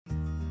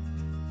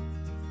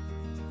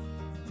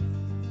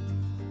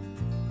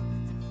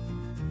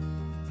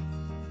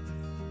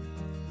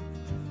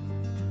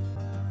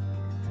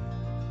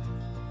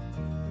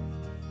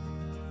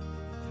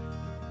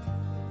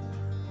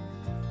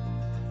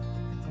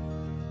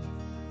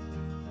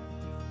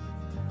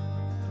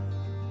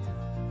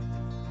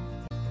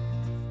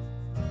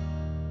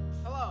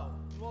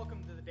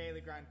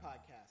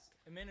Grind Podcast,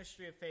 a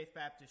ministry of Faith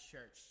Baptist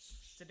Church.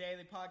 It's a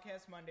daily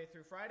podcast Monday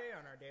through Friday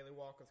on our daily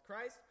walk with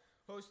Christ,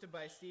 hosted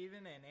by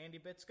Stephen and Andy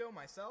Bitsko,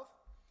 myself.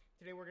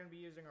 Today we're going to be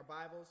using our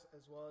Bibles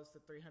as well as the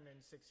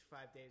 365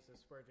 Days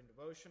of Spurgeon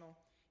devotional.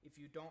 If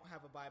you don't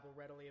have a Bible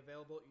readily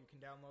available, you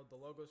can download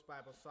the Logos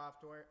Bible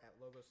software at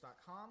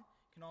logos.com.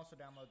 You can also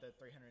download the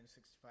 365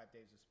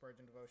 Days of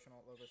Spurgeon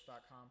devotional at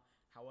logos.com.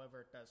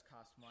 However, it does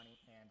cost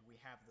money, and we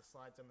have the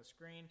slides on the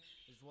screen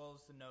as well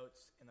as the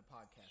notes in the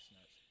podcast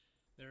notes.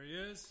 There he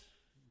is,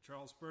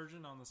 Charles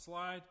Spurgeon on the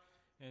slide,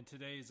 and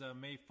today's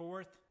May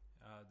 4th.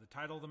 The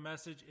title of the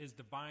message is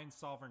Divine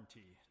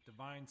Sovereignty.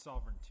 Divine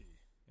Sovereignty.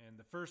 And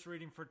the first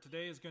reading for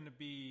today is going to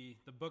be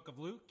the book of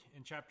Luke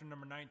in chapter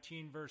number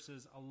 19,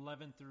 verses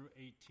 11 through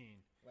 18.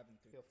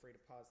 Feel free to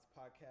pause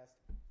the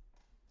podcast.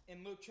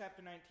 In Luke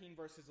chapter 19,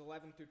 verses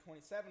 11 through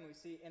 27, we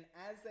see, "And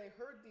as they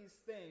heard these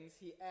things,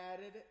 he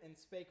added and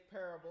spake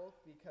parable,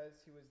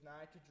 because he was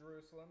nigh to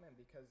Jerusalem, and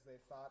because they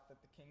thought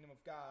that the kingdom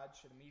of God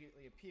should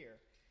immediately appear.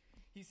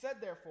 He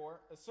said, therefore,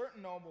 a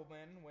certain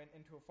nobleman went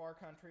into a far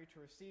country to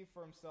receive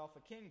for himself a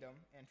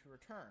kingdom, and to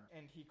return.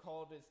 And he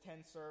called his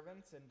 10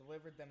 servants, and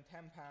delivered them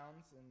 10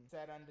 pounds, and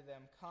said unto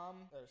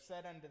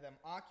them,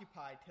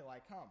 Occupy till I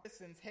come.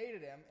 Citizens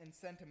hated him, and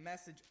sent a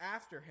message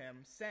after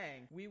him,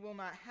 saying, We will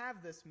not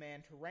have this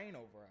man to reign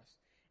over us.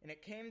 And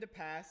it came to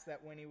pass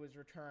that when he was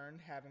returned,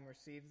 having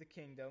received the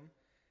kingdom,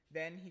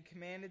 then he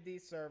commanded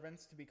these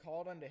servants to be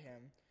called unto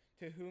him,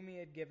 to whom he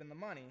had given the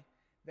money,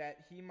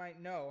 that he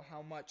might know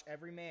how much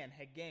every man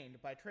had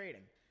gained by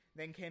trading.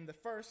 Then came the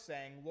first,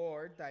 saying,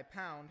 Lord, thy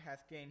pound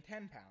hath gained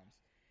 10 pounds.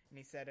 And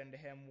he said unto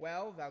him,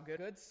 Well, thou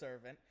good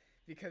servant,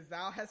 because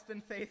thou hast been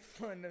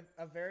faithful in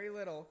a very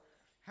little,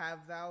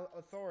 have thou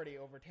authority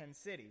over 10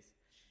 cities.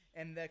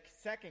 And the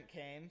second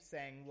came,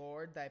 saying,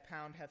 Lord, thy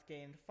pound hath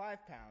gained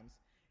 5 pounds.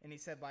 And he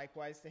said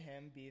likewise to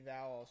him, Be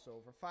thou also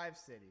over 5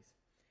 cities.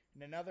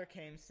 And another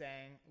came,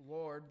 saying,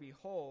 Lord,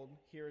 behold,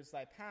 here is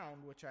thy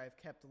pound, which I have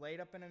kept laid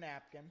up in a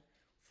napkin.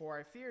 For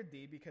I feared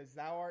thee, because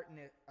thou art an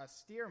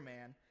austere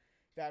man.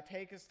 Thou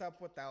takest up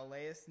what thou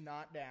layest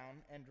not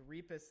down, and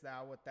reapest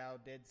thou what thou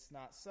didst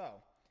not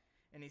sow.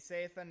 And he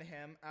saith unto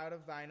him, Out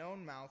of thine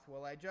own mouth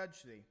will I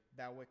judge thee,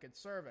 thou wicked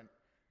servant.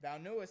 Thou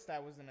knewest I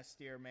was an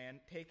austere man,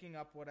 taking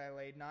up what I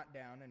laid not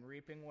down, and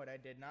reaping what I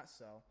did not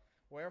sow.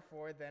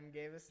 Wherefore then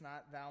gavest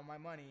not thou my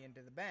money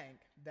into the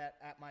bank, that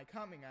at my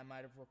coming I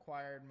might have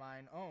required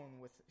mine own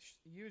with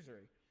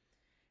usury?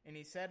 And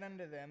he said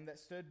unto them that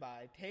stood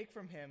by, Take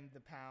from him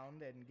the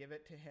pound, and give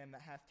it to him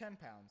that hath 10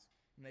 pounds.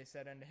 And they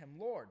said unto him,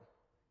 Lord,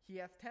 he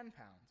hath 10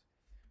 pounds.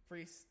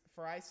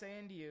 For I say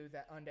unto you,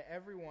 that unto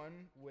every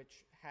one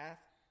which hath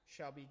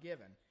shall be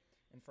given,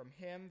 and from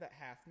him that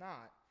hath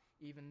not,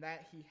 even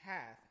that he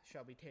hath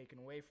shall be taken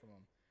away from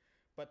him.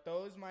 But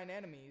those mine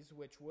enemies,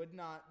 which would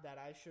not that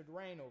I should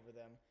reign over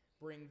them,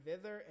 bring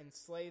thither and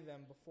slay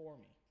them before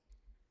me."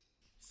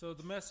 So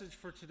the message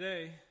for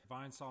today,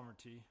 Divine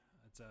Sovereignty.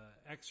 It's an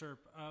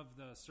excerpt of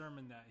the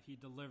sermon that he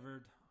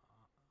delivered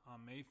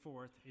on May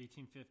 4th,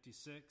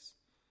 1856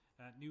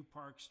 at New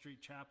Park Street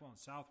Chapel in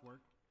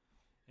Southwark,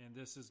 and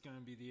this is going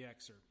to be the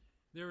excerpt.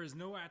 "There is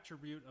no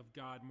attribute of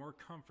God more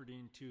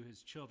comforting to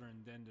his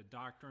children than the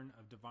doctrine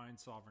of divine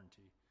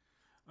sovereignty.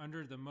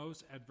 Under the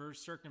most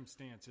adverse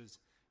circumstances,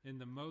 in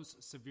the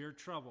most severe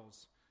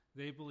troubles,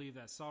 they believe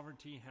that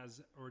sovereignty has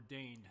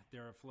ordained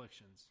their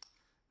afflictions,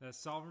 that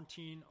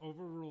sovereignty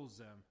overrules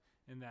them,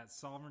 and that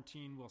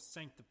sovereignty will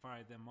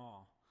sanctify them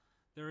all.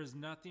 There is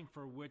nothing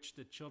for which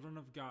the children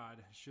of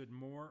God should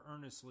more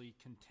earnestly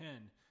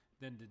contend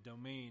than the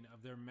domain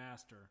of their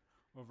Master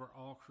over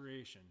all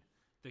creation,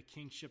 the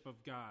kingship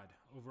of God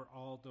over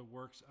all the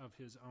works of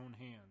his own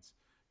hands,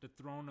 the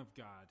throne of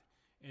God,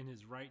 and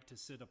his right to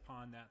sit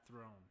upon that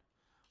throne.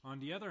 On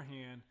the other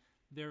hand,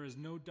 there is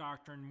no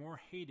doctrine more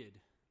hated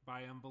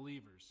by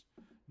unbelievers,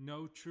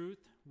 no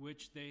truth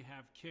which they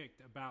have kicked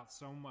about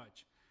so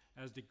much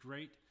as the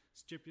great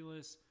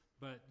stipulous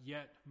but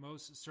yet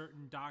most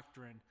certain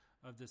doctrine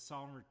of the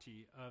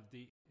sovereignty of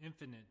the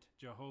infinite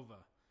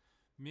Jehovah.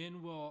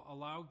 Men will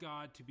allow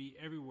God to be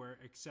everywhere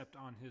except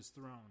on his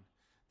throne.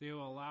 They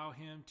will allow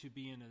him to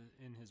be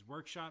in his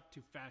workshop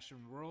to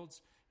fashion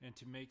worlds and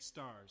to make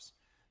stars.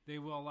 They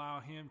will allow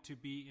him to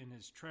be in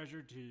his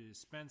treasure to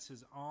dispense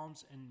his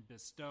alms and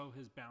bestow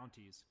his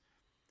bounties.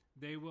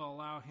 They will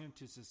allow him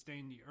to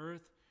sustain the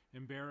earth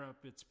and bear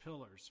up its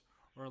pillars,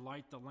 or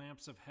light the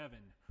lamps of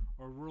heaven,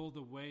 or rule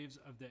the waves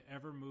of the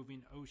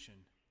ever-moving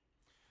ocean.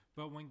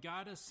 But when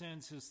God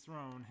ascends his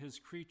throne, his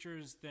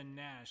creatures then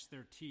gnash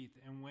their teeth,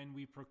 and when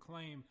we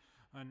proclaim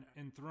an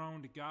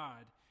enthroned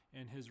God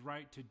and his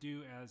right to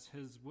do as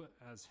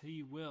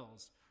he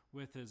wills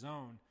with his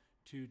own,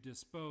 to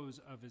dispose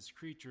of his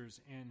creatures,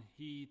 and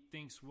he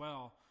thinks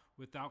well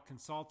without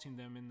consulting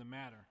them in the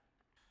matter,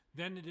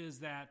 then it is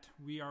that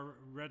we are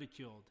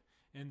ridiculed,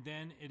 and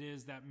then it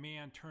is that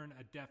man turn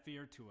a deaf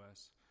ear to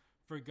us.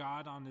 For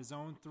God on his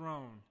own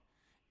throne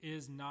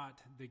is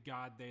not the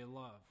God they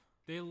love.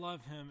 They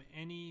love him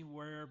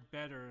anywhere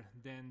better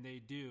than they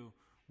do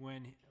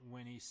when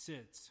he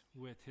sits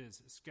with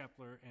his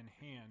scepter in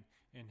hand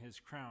and his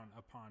crown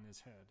upon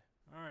his head.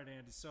 All right,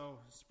 Andy. So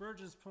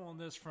Spurgeon's pulling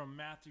this from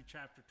Matthew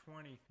chapter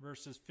 20,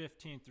 verses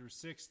 15 through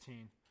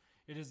 16.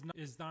 It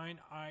is thine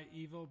eye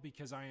evil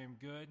because I am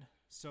good?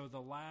 So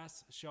the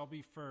last shall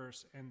be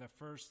first, and the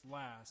first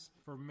last,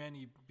 for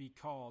many be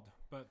called,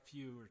 but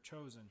few are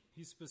chosen.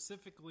 He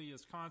specifically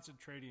is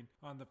concentrating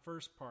on the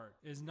first part.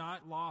 It is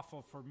not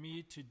lawful for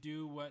me to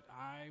do what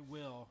I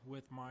will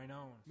with mine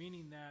own.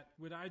 Meaning that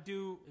what I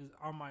do is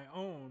on my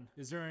own,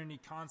 is there any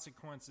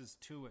consequences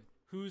to it?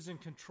 Who's in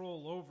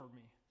control over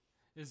me?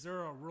 Is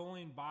there a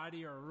ruling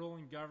body or a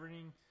ruling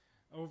governing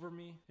over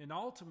me? And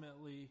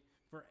ultimately,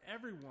 for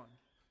everyone,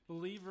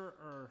 believer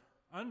or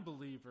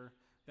unbeliever,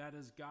 that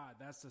is God.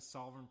 That's the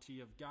sovereignty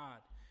of God.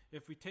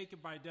 If we take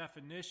it by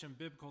definition,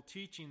 biblical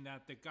teaching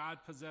that God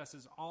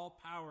possesses all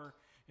power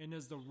and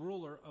is the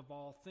ruler of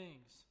all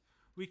things.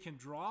 We can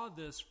draw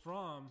this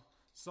from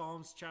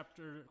Psalms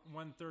chapter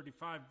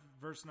 135,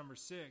 verse number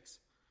 6.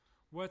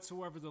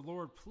 Whatsoever the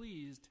Lord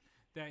pleased,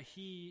 that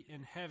he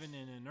in heaven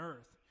and in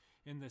earth,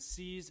 in the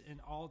seas and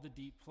all the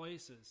deep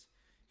places.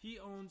 He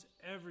owns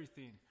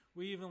everything.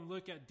 We even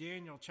look at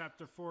Daniel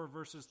chapter 4,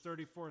 verses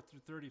 34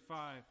 through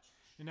 35.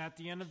 And at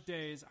the end of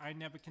days, I,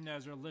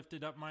 Nebuchadnezzar,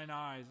 lifted up mine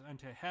eyes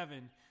unto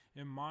heaven,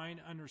 and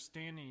mine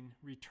understanding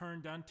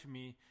returned unto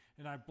me,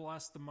 and I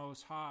blessed the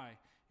Most High.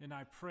 And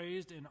I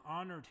praised and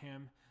honored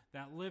him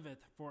that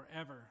liveth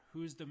forever,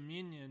 whose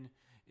dominion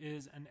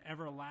is an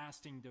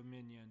everlasting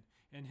dominion,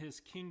 and his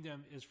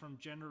kingdom is from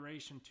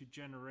generation to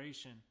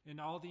generation. And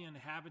all the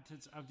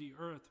inhabitants of the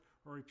earth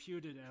are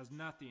reputed as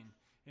nothing.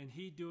 And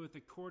he doeth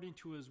according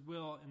to his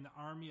will in the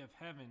army of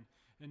heaven,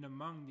 and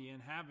among the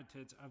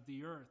inhabitants of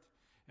the earth.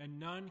 And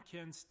none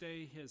can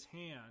stay his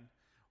hand,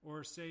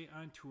 or say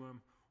unto him,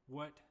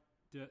 What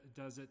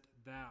doest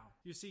thou?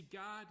 You see,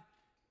 God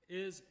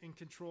is in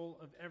control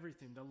of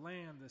everything. The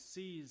land, the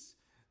seas,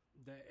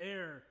 the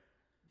air.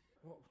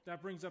 Well,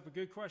 that brings up a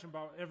good question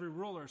about every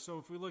ruler. So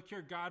if we look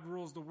here, God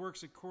rules the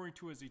works according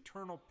to his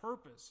eternal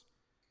purpose,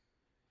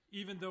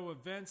 even though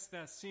events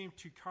that seem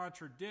to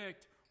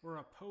contradict or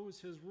oppose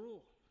his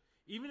rule.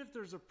 Even if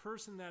there's a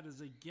person that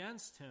is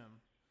against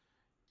him,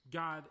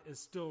 God is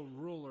still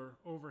ruler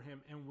over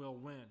him and will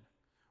win.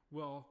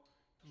 Will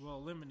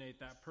eliminate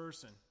that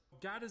person.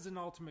 God is in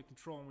ultimate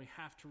control, and we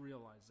have to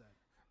realize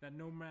that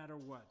no matter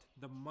what,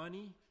 the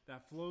money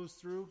that flows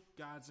through,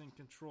 God's in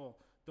control.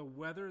 The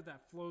weather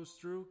that flows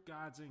through,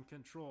 God's in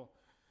control.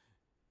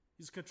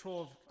 He's in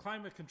control of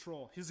climate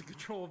control. He's in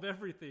control of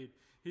everything.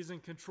 He's in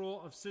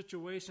control of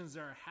situations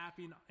that are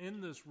happening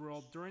in this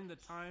world during the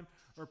time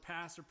or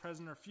past or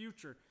present or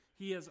future.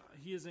 He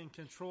is in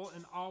control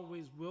and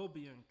always will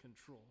be in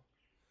control.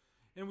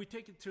 And we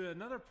take it to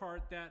another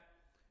part that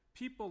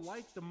people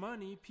like the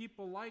money,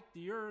 people like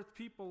the earth,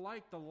 people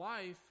like the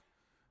life,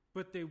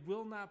 but they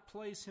will not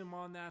place him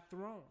on that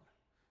throne.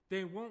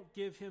 They won't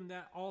give him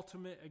that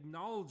ultimate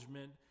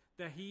acknowledgement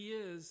that he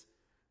is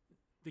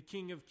the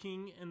King of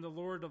Kings and the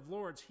Lord of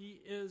Lords. He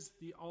is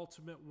the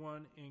ultimate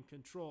one in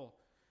control,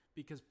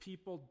 because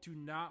people do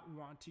not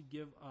want to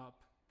give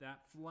up that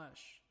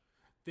flesh.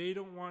 They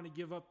don't want to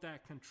give up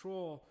that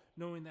control,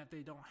 knowing that they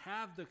don't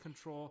have the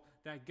control,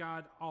 that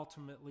God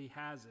ultimately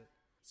has it.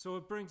 So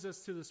it brings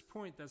us to this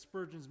point that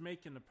Spurgeon's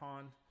making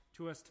upon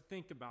to us to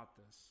think about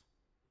this.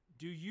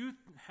 Do you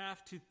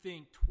have to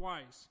think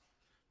twice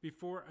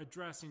before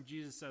addressing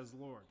Jesus as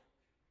Lord?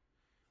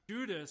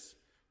 Judas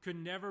could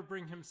never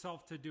bring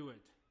himself to do it.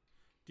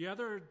 The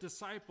other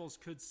disciples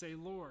could say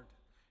Lord.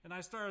 And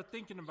I started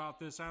thinking about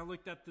this. I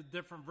looked at the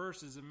different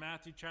verses in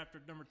Matthew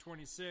chapter number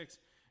 26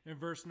 and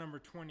verse number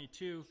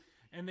 22.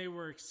 And they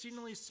were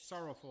exceedingly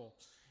sorrowful,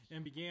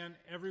 and began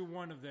every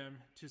one of them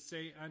to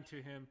say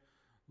unto him,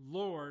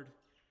 Lord,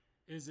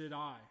 is it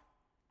I?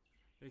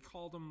 They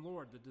called him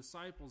Lord. The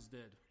disciples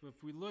did. But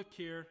if we look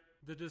here,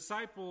 the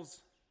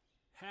disciples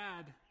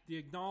had the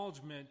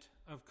acknowledgement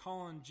of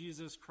calling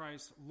Jesus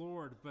Christ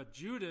Lord. But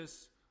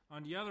Judas,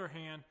 on the other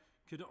hand,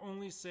 could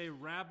only say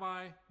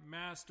Rabbi,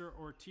 Master,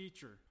 or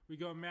Teacher. We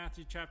go to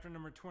Matthew chapter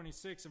number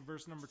 26 and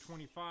verse number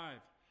 25.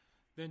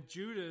 Then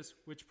Judas,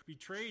 which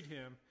betrayed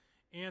him,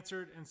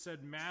 answered and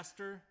said,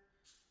 Master,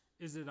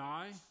 is it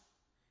I?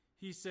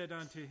 He said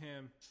unto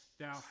him,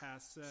 Thou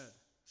hast said.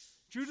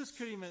 Judas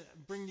couldn't even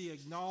bring the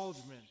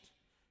acknowledgement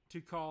to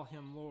call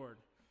him Lord,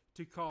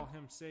 to call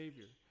him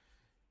Savior.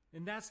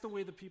 And that's the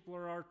way the people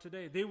are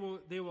today. They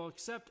will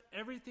accept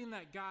everything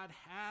that God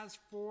has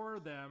for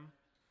them,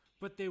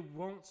 but they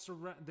won't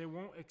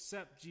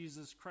accept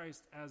Jesus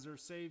Christ as their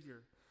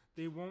Savior.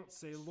 They won't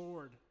say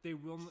Lord. They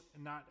will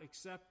not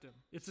accept him.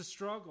 It's a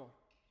struggle.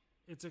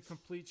 It's a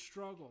complete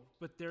struggle.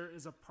 But there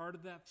is a part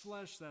of that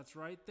flesh that's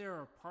right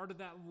there, a part of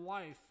that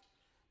life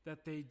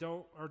that they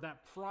don't, or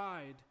that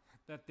pride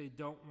that they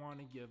don't want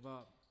to give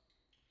up.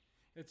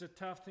 It's a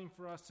tough thing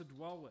for us to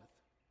dwell with.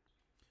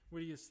 What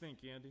do you think,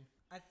 Andy?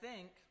 I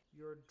think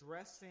you're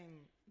addressing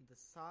the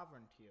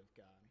sovereignty of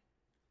God,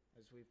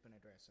 as we've been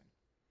addressing.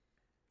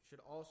 Should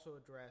also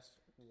address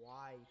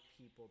why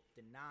people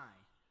deny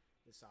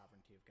the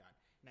sovereignty of God.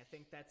 And I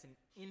think that's an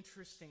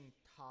interesting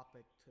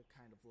topic to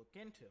kind of look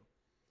into.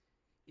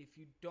 if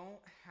you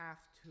don't have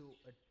to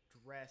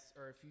address,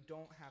 or if you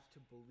don't have to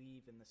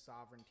believe in the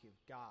sovereignty of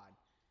God,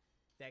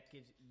 that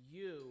gives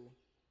you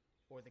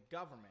or the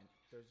government,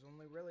 there's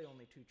really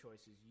only two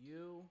choices,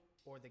 you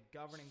or the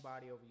governing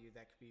body over you.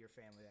 That could be your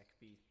family, that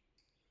could be,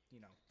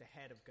 the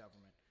head of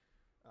government,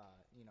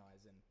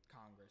 as in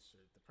Congress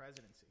or the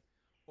presidency,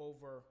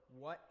 over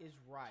what is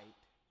right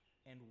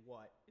and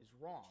what is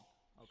wrong,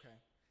 okay?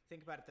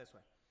 Think about it this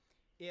way.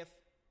 If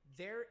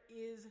there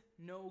is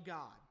no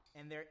God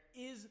and there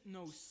is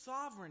no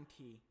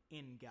sovereignty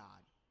in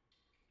God,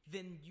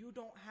 then you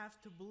don't have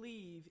to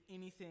believe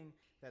anything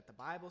that the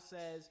Bible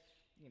says.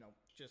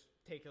 Just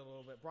take it a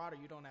little bit broader.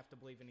 You don't have to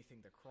believe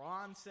anything the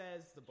Quran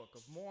says, the Book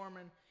of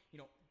Mormon,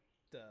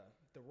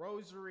 the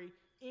Rosary,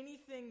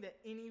 anything that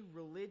any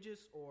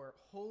religious or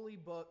holy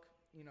book,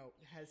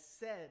 has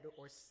said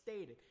or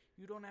stated.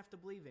 You don't have to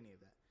believe any of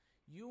that.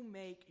 You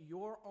make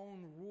your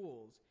own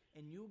rules,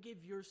 and you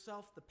give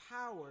yourself the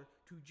power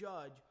to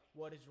judge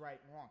what is right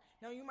and wrong.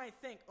 Now, you might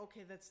think,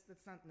 okay, that's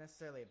not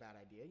necessarily a bad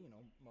idea.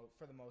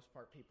 For the most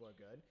part, people are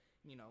good.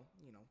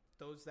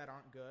 Those that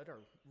aren't good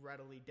are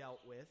readily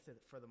dealt with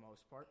for the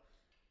most part.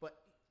 But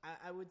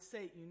I would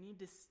say you need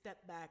to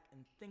step back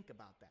and think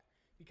about that.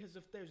 Because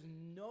if there's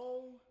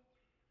no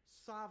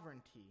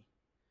sovereignty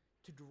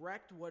to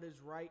direct what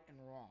is right and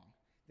wrong,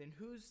 then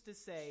who's to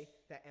say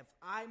that if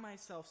I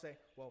myself say,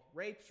 well,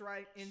 rape's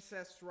right,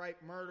 incest's right,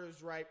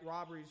 murder's right,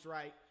 robbery's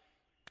right,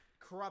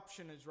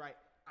 corruption is right,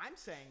 I'm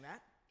saying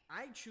that.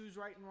 I choose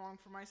right and wrong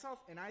for myself,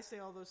 and I say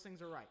all those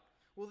things are right.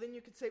 Well, then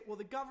you could say, well,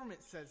 the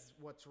government says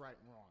what's right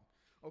and wrong.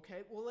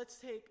 Okay, well, let's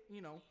take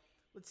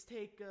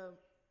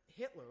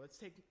Hitler. Let's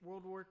take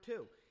World War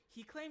II.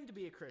 He claimed to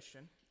be a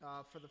Christian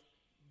for the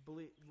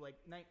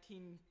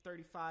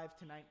 1935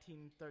 to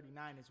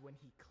 1939 is when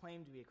he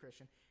claimed to be a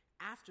Christian.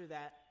 After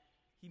that,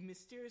 he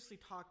mysteriously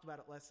talked about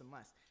it less and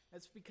less.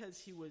 That's because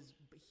he was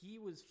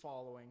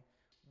following,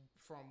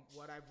 from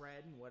what I've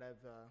read and what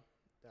I've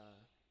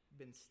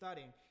been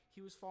studying,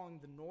 he was following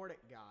the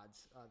Nordic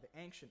gods, the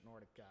ancient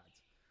Nordic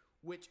gods,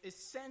 which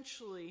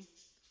essentially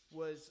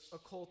was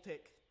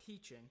occultic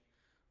teaching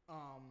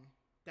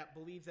that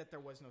believed that there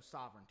was no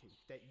sovereignty,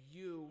 that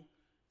you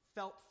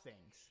felt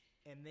things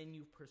and then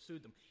you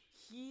pursued them.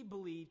 He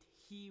believed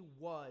he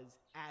was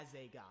as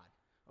a god.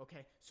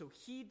 Okay, so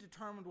he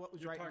determined what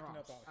was right and wrong.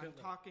 I'm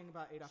talking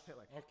about Adolf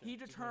Hitler. Okay, he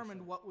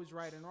determined what was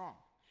right and wrong.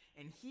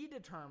 And he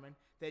determined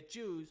that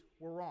Jews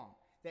were wrong.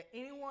 That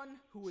anyone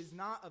who is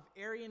not of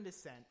Aryan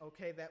descent,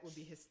 okay, that would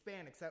be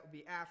Hispanics, that would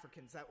be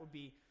Africans, that would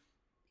be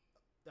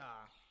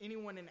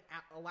anyone in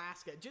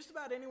Alaska, just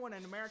about anyone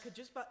in America,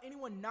 just about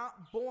anyone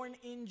not born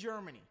in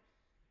Germany,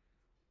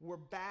 were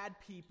bad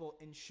people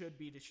and should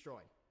be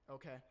destroyed,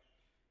 okay?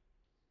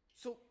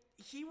 So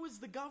he was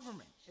the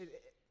government.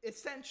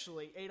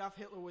 Essentially, Adolf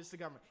Hitler was the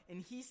government.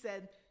 And he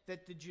said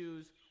that the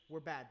Jews were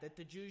bad, that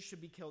the Jews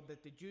should be killed,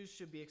 that the Jews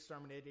should be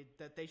exterminated,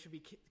 that they should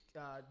be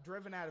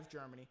driven out of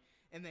Germany.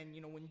 And then,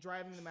 when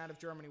driving them out of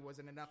Germany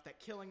wasn't enough, that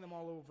killing them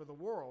all over the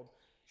world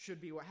should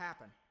be what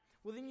happened.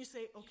 Well, then you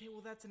say, okay,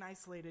 well, that's an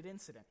isolated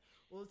incident.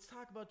 Well, let's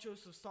talk about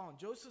Joseph Stalin.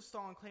 Joseph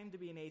Stalin claimed to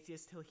be an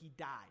atheist till he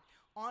died.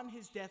 On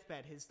his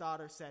deathbed, his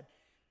daughter said,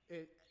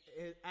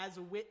 as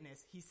a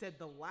witness, he said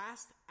the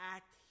last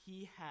act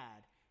he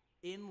had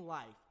in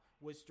life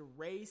was to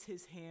raise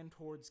his hand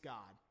towards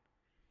God,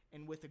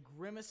 and with a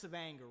grimace of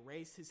anger,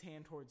 raised his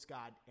hand towards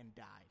God and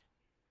died.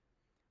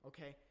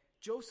 Okay?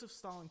 Joseph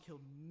Stalin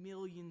killed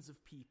millions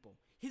of people,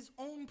 his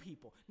own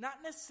people,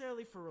 not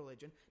necessarily for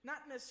religion,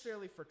 not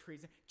necessarily for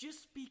treason,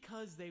 just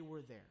because they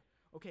were there.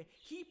 Okay?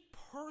 He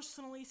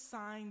personally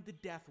signed the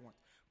death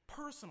warrants.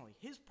 Personally,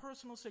 his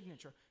personal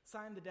signature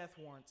signed the death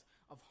warrants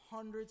of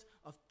hundreds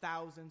of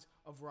thousands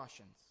of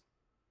Russians.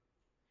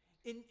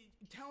 And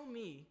tell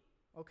me,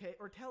 okay,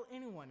 or tell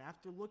anyone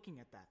after looking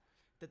at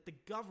that the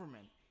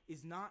government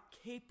is not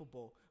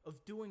capable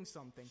of doing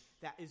something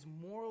that is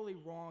morally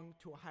wrong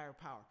to a higher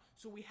power.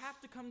 So we have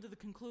to come to the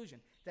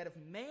conclusion that if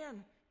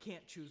man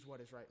can't choose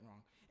what is right and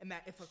wrong, and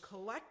that if a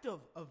collective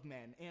of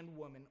men and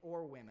women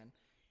or women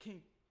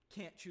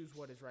can't choose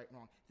what is right and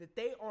wrong, that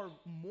they are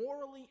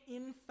morally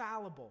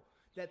infallible,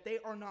 that they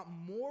are not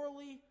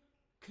morally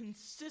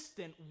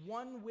consistent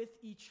one with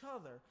each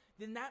other,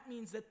 then that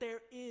means that there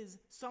is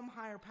some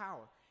higher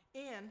power.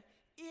 And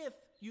if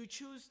you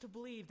choose to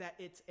believe that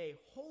it's a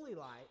holy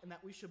lie and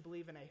that we should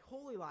believe in a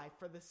holy lie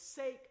for the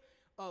sake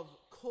of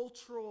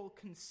cultural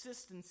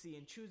consistency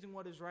and choosing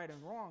what is right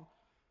and wrong,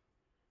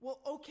 well,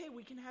 okay,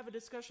 we can have a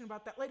discussion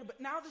about that later. But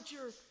now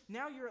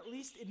you're at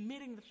least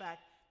admitting the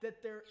fact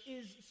that there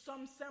is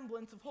some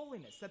semblance of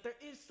holiness, that there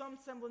is some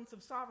semblance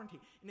of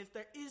sovereignty. And if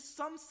there is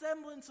some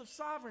semblance of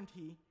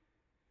sovereignty,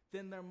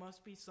 then there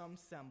must be some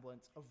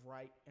semblance of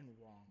right and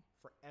wrong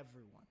for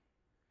everyone.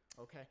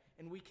 Okay?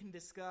 And we can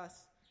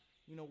discuss,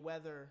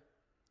 whether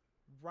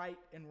right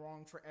and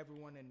wrong for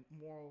everyone and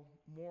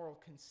moral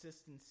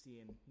consistency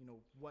and,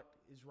 what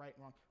is right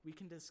and wrong. We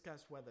can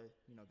discuss whether,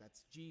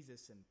 that's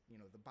Jesus and,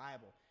 the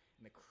Bible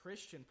and the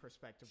Christian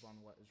perspective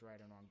on what is right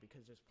and wrong,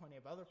 because there's plenty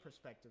of other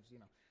perspectives,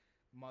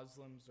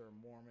 Muslims or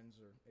Mormons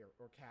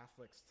or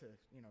Catholics, to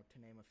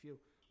name a few,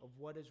 of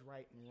what is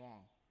right and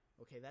wrong.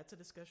 Okay, that's a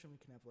discussion we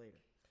can have later.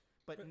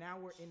 But now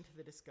we're into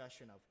the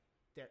discussion of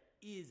there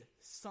is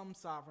some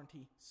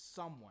sovereignty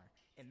somewhere,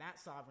 and that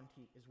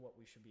sovereignty is what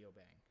we should be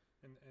obeying.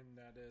 And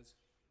that is?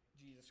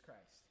 Jesus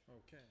Christ.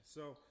 Okay,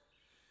 so,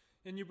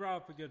 and you brought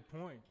up a good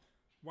point.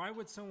 Why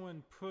would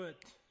someone put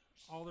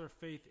all their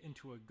faith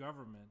into a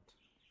government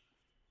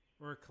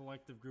or a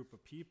collective group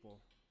of people?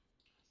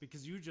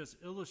 Because you just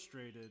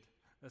illustrated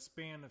a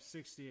span of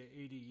 60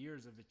 to 80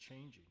 years of it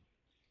changing.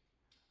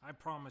 I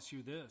promise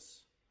you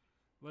this,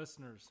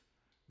 listeners,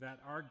 that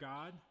our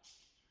God,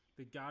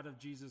 the God of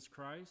Jesus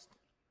Christ,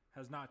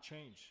 has not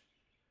changed,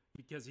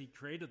 because he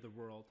created the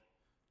world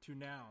to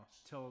now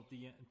till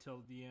the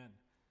end.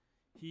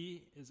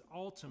 He is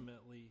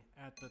ultimately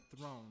at the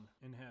throne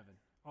in heaven,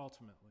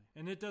 ultimately.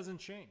 And it doesn't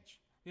change.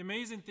 The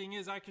amazing thing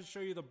is I can show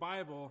you the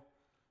Bible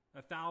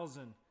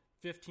 1,000,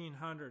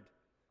 1,500,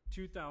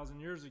 2,000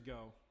 years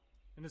ago,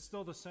 and it's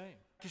still the same.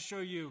 I can show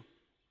you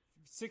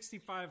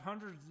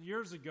 6,500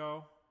 years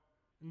ago,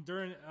 and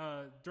during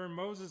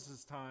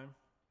Moses' time,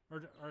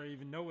 or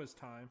even Noah's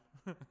time,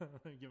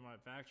 let me get my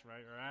facts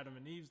right, or Adam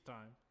and Eve's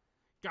time,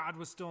 God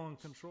was still in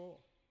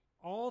control.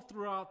 All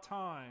throughout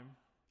time,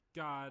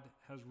 God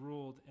has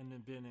ruled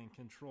and been in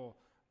control.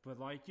 But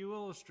like you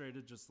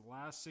illustrated, just the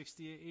last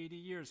 60 to 80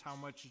 years, how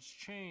much it's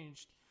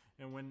changed.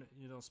 And when,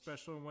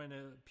 especially when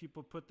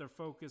people put their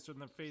focus and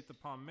their faith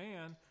upon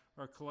man,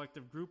 or a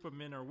collective group of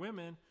men or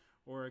women,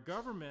 or a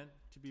government,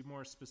 to be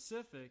more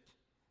specific,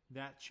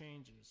 that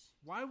changes.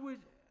 Why would,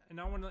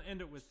 and I want to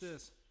end it with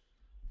this,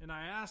 and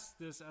I ask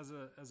this as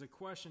a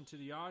question to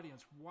the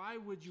audience, why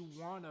would you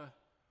want to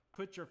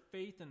put your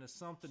faith into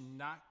something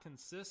not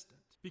consistent?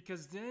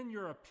 Because then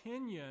your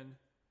opinion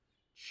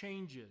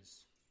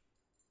changes.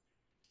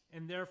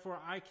 And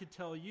therefore, I could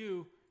tell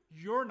you,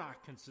 you're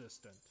not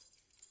consistent.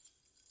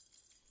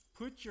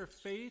 Put your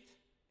faith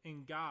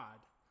in God.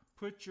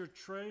 Put your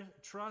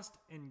trust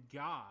in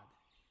God.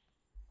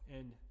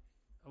 And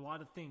a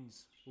lot of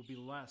things will be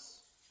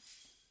less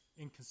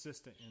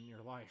inconsistent in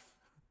your life.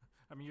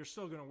 I mean, you're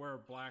still going to wear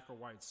black or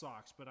white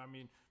socks. But I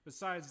mean,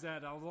 besides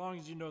that, as long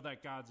as you know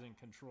that God's in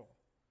control.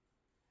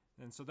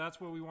 And so that's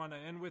what we want to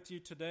end with you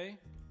today.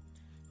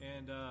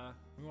 And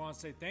we want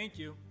to say thank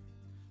you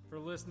for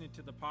listening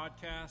to the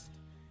podcast.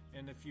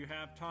 And if you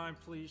have time,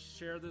 please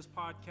share this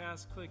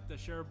podcast. Click the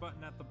share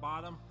button at the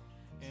bottom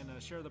and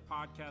share the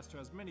podcast to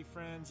as many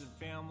friends and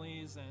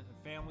families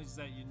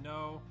that you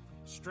know.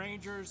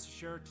 Strangers,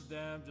 share it to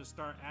them. Just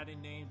start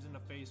adding names into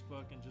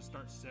Facebook and just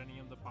start sending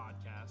them the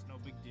podcast. No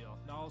big deal.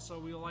 And also,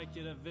 we would like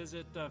you to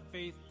visit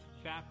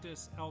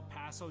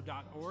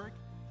faithbaptistelpaso.org.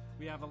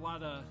 We have a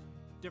lot of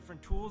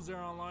different tools there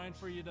online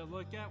for you to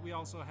look at. We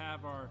also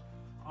have our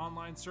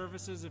online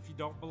services. If you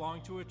don't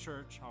belong to a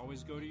church,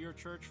 always go to your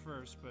church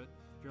first. But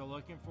if you're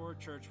looking for a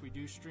church, we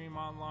do stream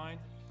online.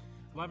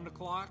 11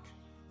 o'clock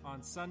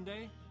on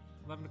Sunday,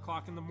 11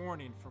 o'clock in the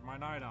morning for my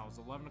night owls,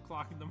 11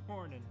 o'clock in the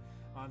morning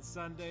on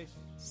Sunday,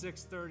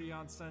 6:30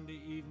 on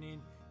Sunday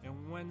evening,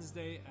 and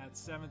Wednesday at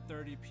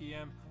 7:30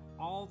 p.m.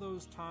 All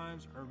those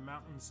times are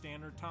Mountain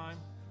Standard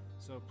Time,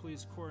 so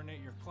please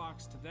coordinate your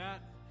clocks to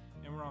that.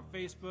 And we're on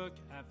Facebook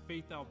at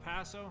Faith El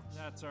Paso.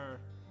 That's our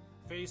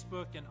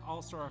Facebook and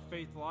also our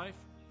Faith Life.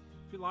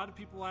 A lot of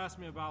people ask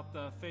me about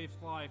the Faith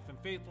Life, and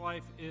Faith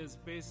Life is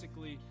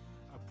basically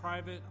a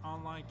private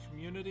online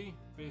community.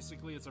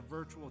 Basically, it's a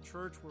virtual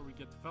church where we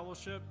get to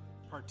fellowship,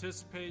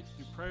 participate,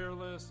 do prayer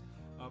lists,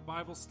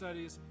 Bible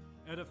studies,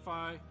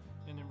 edify,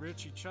 and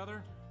enrich each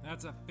other.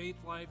 That's at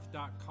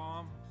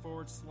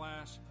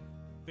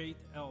faithlife.com/Faith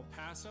El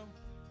Paso.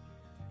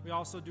 We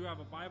also do have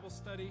a Bible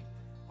study.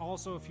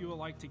 Also, if you would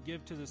like to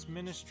give to this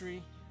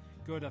ministry,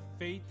 go to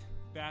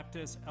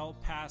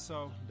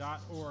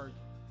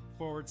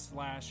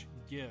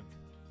faithbaptistelpaso.org/give.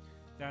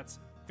 That's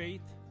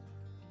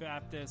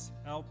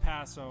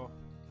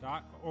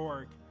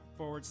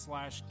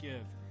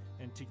faithbaptistelpaso.org/give.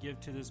 And to give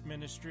to this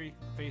ministry,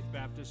 Faith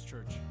Baptist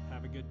Church.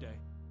 Have a good day.